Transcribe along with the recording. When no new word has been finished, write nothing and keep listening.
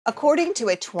According to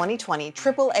a 2020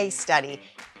 AAA study,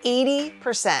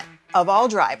 80% of all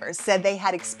drivers said they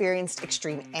had experienced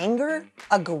extreme anger,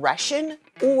 aggression,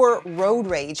 or road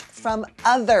rage from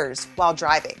others while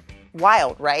driving.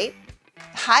 Wild, right?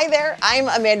 Hi there, I'm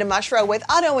Amanda Mushro with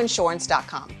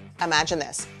AutoInsurance.com. Imagine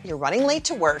this, you're running late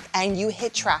to work and you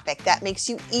hit traffic that makes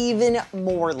you even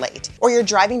more late. Or you're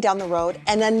driving down the road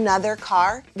and another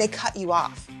car, they cut you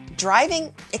off.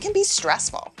 Driving, it can be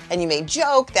stressful, and you may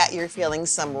joke that you're feeling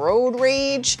some road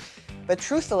rage, but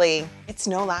truthfully, it's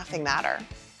no laughing matter.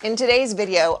 In today's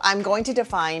video, I'm going to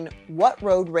define what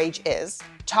road rage is,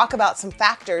 talk about some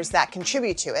factors that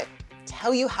contribute to it,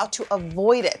 tell you how to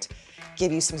avoid it,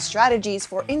 give you some strategies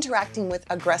for interacting with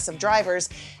aggressive drivers,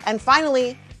 and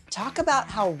finally, talk about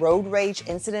how road rage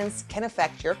incidents can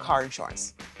affect your car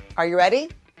insurance. Are you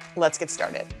ready? Let's get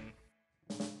started.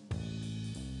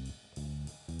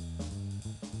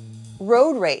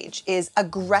 Road rage is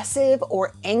aggressive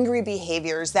or angry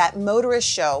behaviors that motorists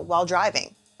show while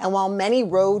driving. And while many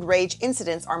road rage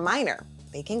incidents are minor,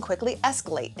 they can quickly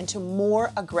escalate into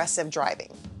more aggressive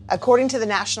driving. According to the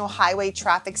National Highway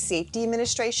Traffic Safety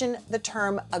Administration, the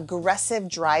term aggressive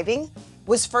driving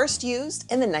was first used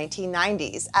in the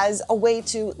 1990s as a way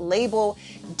to label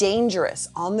dangerous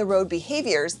on-the-road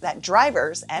behaviors that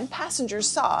drivers and passengers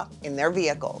saw in their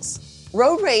vehicles.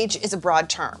 Road rage is a broad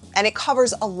term, and it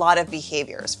covers a lot of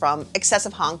behaviors, from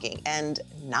excessive honking and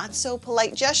not so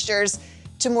polite gestures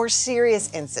to more serious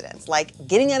incidents like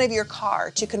getting out of your car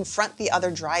to confront the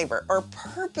other driver or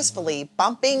purposefully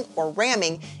bumping or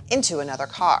ramming into another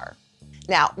car.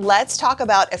 Now, let's talk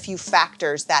about a few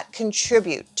factors that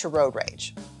contribute to road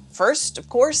rage. First, of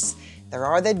course, there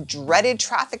are the dreaded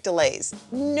traffic delays.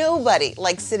 Nobody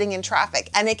likes sitting in traffic,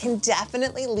 and it can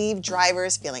definitely leave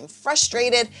drivers feeling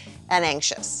frustrated and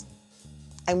anxious.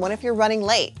 And what if you're running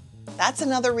late? That's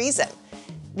another reason.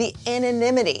 The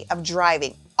anonymity of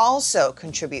driving also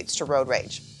contributes to road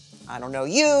rage. I don't know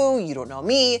you, you don't know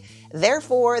me,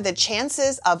 therefore the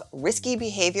chances of risky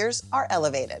behaviors are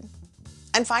elevated.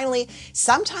 And finally,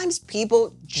 sometimes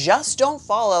people just don't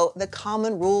follow the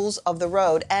common rules of the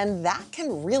road, and that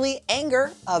can really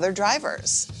anger other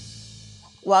drivers.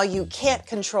 While you can't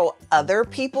control other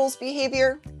people's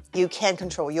behavior, you can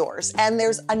control yours. And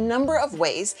there's a number of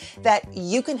ways that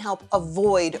you can help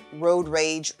avoid road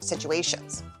rage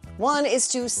situations. One is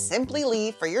to simply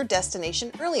leave for your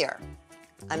destination earlier.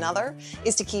 Another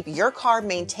is to keep your car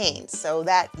maintained so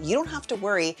that you don't have to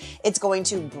worry it's going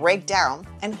to break down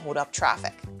and hold up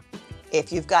traffic.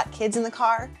 If you've got kids in the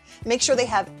car, make sure they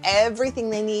have everything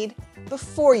they need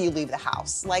before you leave the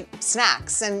house, like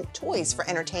snacks and toys for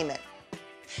entertainment.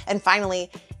 And finally,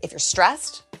 if you're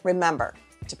stressed, remember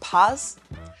to pause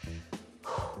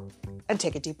and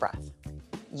take a deep breath.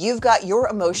 You've got your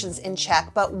emotions in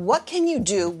check, but what can you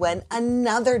do when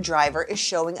another driver is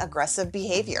showing aggressive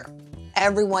behavior?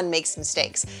 Everyone makes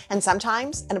mistakes, and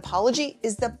sometimes an apology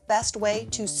is the best way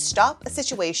to stop a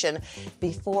situation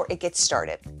before it gets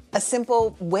started. A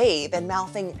simple wave and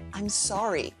mouthing, "I'm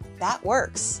sorry," that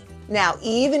works. Now,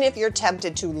 even if you're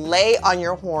tempted to lay on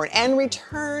your horn and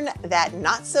return that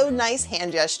not so nice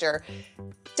hand gesture,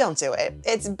 don't do it.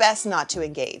 It's best not to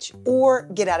engage or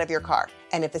get out of your car.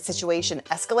 And if the situation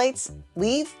escalates,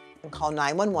 leave and call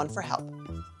 911 for help.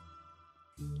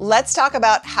 Let's talk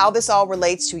about how this all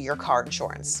relates to your car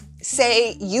insurance.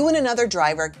 Say you and another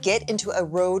driver get into a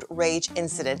road rage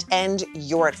incident and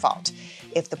you're at fault.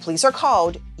 If the police are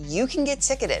called, you can get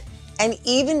ticketed and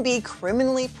even be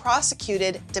criminally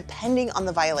prosecuted depending on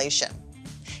the violation.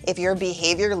 If your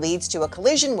behavior leads to a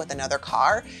collision with another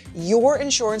car, your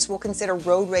insurance will consider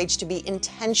road rage to be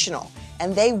intentional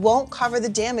and they won't cover the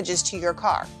damages to your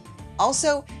car.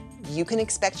 Also, you can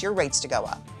expect your rates to go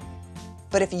up.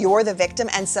 But if you're the victim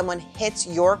and someone hits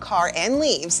your car and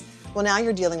leaves, well, now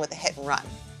you're dealing with a hit and run.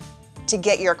 To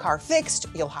get your car fixed,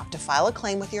 you'll have to file a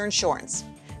claim with your insurance.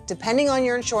 Depending on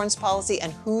your insurance policy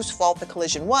and whose fault the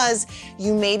collision was,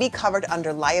 you may be covered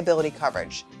under liability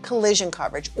coverage, collision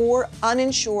coverage, or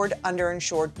uninsured,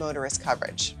 underinsured motorist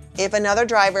coverage. If another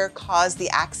driver caused the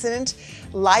accident,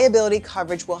 liability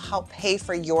coverage will help pay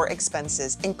for your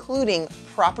expenses, including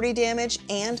property damage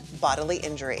and bodily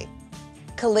injury.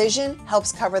 Collision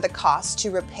helps cover the cost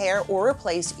to repair or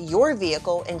replace your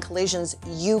vehicle in collisions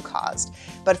you caused.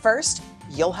 But first,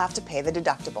 you'll have to pay the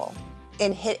deductible.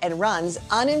 In hit and runs,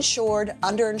 uninsured,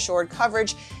 underinsured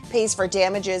coverage pays for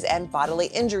damages and bodily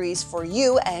injuries for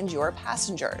you and your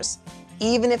passengers.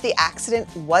 Even if the accident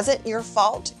wasn't your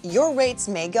fault, your rates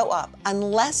may go up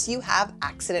unless you have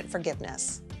accident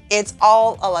forgiveness. It's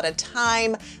all a lot of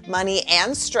time, money,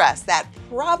 and stress that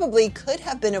probably could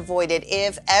have been avoided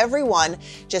if everyone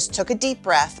just took a deep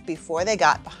breath before they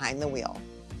got behind the wheel.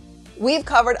 We've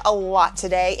covered a lot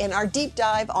today in our deep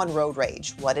dive on road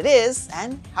rage, what it is,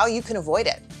 and how you can avoid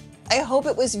it. I hope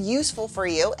it was useful for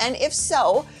you, and if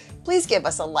so, please give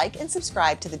us a like and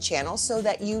subscribe to the channel so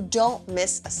that you don't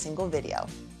miss a single video.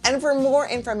 And for more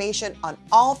information on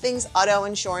all things auto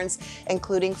insurance,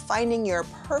 including finding your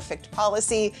perfect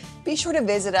policy, be sure to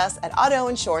visit us at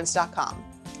autoinsurance.com.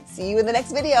 See you in the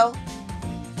next video.